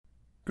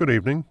Good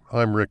evening.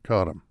 I'm Rick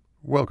Cottam.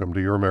 Welcome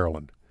to Your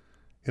Maryland.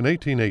 In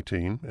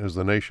 1818, as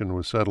the nation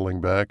was settling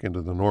back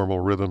into the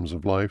normal rhythms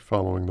of life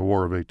following the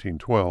War of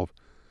 1812,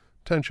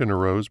 tension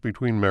arose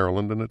between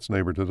Maryland and its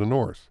neighbor to the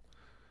north.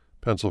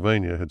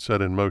 Pennsylvania had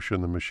set in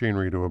motion the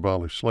machinery to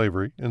abolish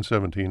slavery in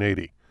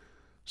 1780.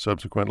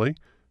 Subsequently,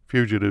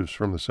 fugitives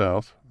from the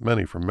South,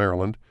 many from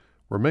Maryland,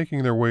 were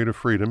making their way to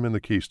freedom in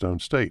the Keystone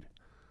State.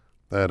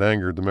 That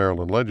angered the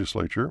Maryland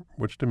legislature,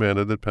 which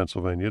demanded that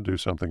Pennsylvania do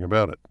something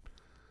about it.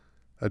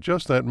 At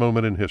just that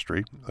moment in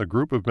history, a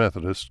group of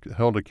Methodists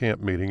held a camp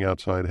meeting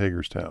outside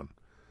Hagerstown.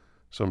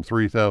 Some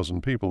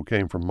 3,000 people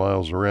came from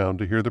miles around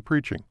to hear the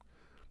preaching.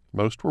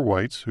 Most were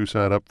whites who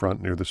sat up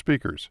front near the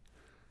speakers.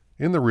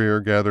 In the rear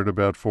gathered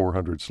about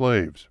 400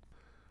 slaves.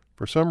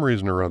 For some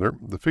reason or other,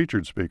 the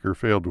featured speaker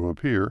failed to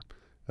appear,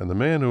 and the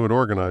man who had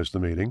organized the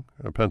meeting,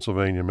 a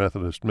Pennsylvania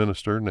Methodist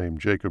minister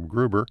named Jacob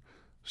Gruber,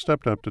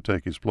 stepped up to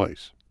take his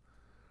place.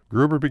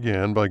 Gruber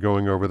began by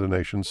going over the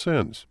nation's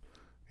sins: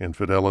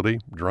 infidelity,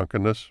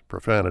 drunkenness,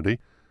 profanity,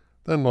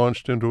 then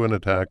launched into an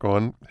attack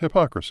on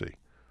hypocrisy.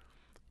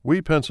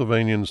 "We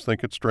Pennsylvanians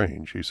think it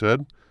strange," he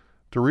said,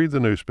 "to read the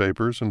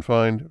newspapers and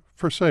find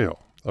for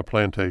sale a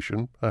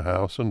plantation, a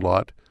house and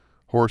lot,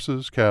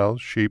 horses,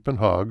 cows, sheep, and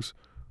hogs,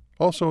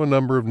 also a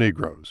number of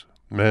Negroes,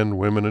 men,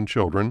 women, and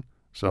children,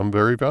 some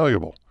very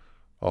valuable,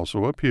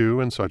 also a pew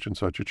in such and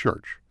such a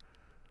church.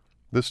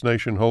 This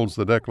nation holds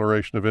the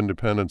Declaration of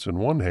Independence in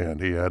one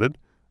hand," he added,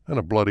 "and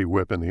a bloody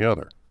whip in the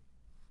other."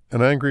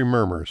 An angry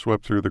murmur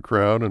swept through the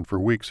crowd, and for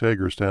weeks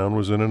Hagerstown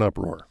was in an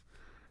uproar.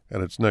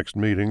 At its next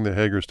meeting, the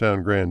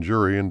Hagerstown grand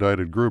jury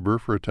indicted Gruber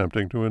for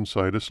attempting to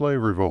incite a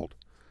slave revolt.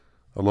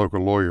 A local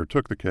lawyer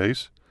took the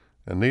case,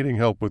 and needing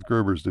help with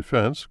Gruber's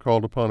defense,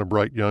 called upon a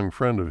bright young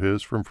friend of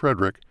his from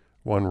Frederick,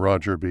 one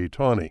Roger B.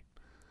 Tawney.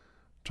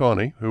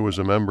 Tawney, who was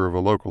a member of a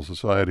local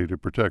society to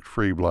protect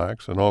free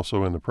blacks and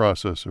also in the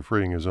process of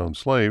freeing his own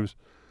slaves,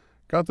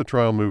 got the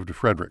trial moved to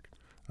Frederick,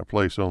 a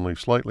place only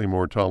slightly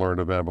more tolerant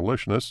of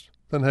abolitionists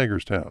than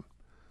Hagerstown.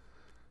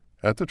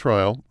 At the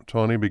trial,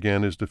 Tawney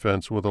began his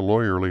defense with a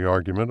lawyerly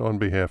argument on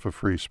behalf of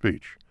free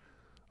speech.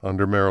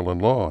 Under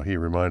Maryland law, he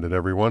reminded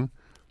everyone,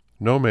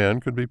 no man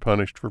could be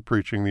punished for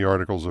preaching the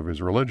articles of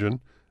his religion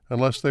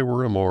unless they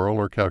were immoral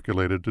or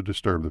calculated to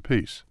disturb the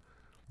peace.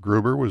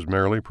 Gruber was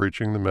merely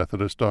preaching the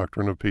Methodist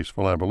doctrine of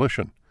peaceful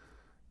abolition.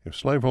 If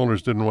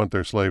slaveholders didn't want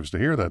their slaves to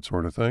hear that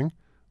sort of thing,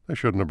 they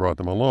shouldn't have brought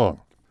them along.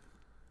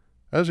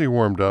 As he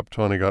warmed up,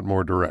 Tawney got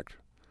more direct.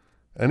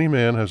 "Any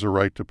man has a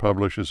right to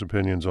publish his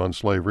opinions on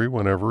slavery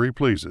whenever he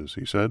pleases,"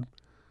 he said.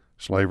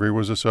 "Slavery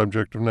was a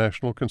subject of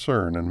national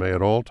concern and may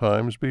at all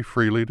times be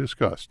freely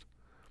discussed.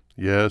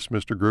 Yes,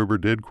 Mr. Gruber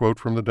did quote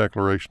from the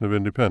Declaration of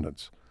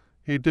Independence.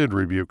 He did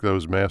rebuke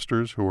those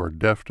masters who are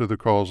deaf to the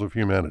calls of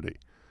humanity.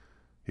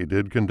 He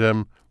did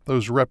condemn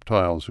those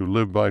reptiles who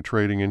live by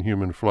trading in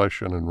human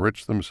flesh and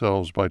enrich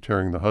themselves by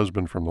tearing the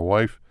husband from the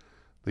wife,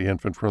 the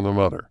infant from the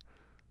mother.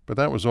 But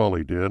that was all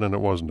he did, and it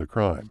wasn't a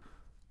crime."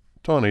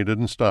 Tawney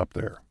didn't stop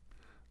there.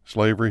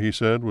 Slavery, he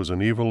said, was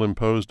an evil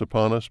imposed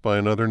upon us by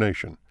another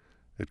nation.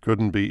 It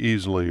couldn't be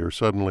easily or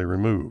suddenly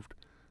removed.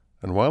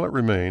 And while it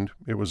remained,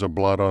 it was a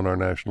blot on our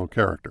national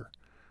character.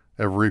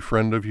 Every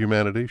friend of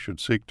humanity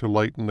should seek to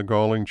lighten the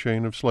galling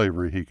chain of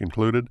slavery, he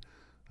concluded,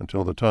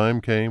 until the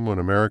time came when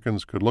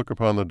Americans could look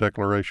upon the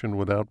Declaration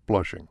without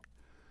blushing.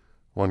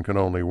 One can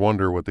only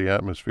wonder what the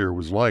atmosphere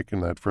was like in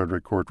that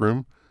Frederick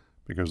courtroom,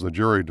 because the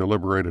jury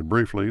deliberated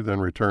briefly,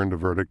 then returned a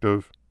verdict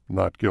of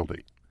not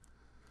guilty.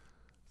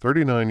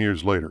 39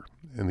 years later,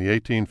 in the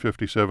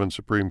 1857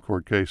 Supreme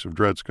Court case of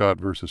Dred Scott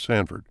v.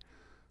 Sanford,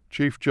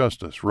 Chief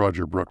Justice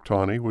Roger Brooke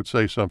Tawney would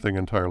say something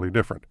entirely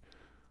different,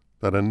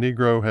 that a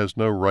Negro has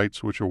no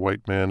rights which a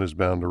white man is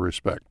bound to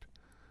respect.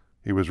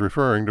 He was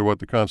referring to what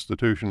the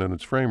Constitution and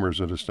its framers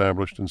had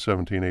established in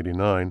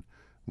 1789,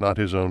 not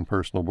his own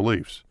personal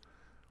beliefs.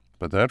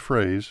 But that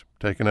phrase,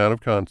 taken out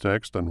of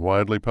context and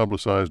widely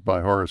publicized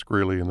by Horace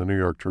Greeley in the New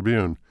York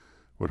Tribune,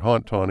 would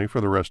haunt Tawney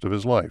for the rest of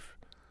his life.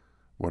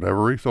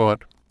 Whatever he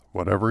thought,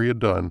 whatever he had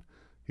done,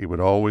 he would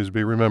always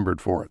be remembered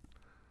for it.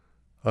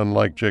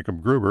 Unlike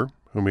Jacob Gruber,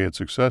 whom he had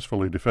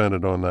successfully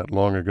defended on that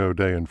long-ago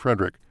day in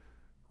Frederick,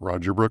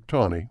 Roger Brooke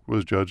Tawney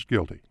was judged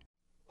guilty.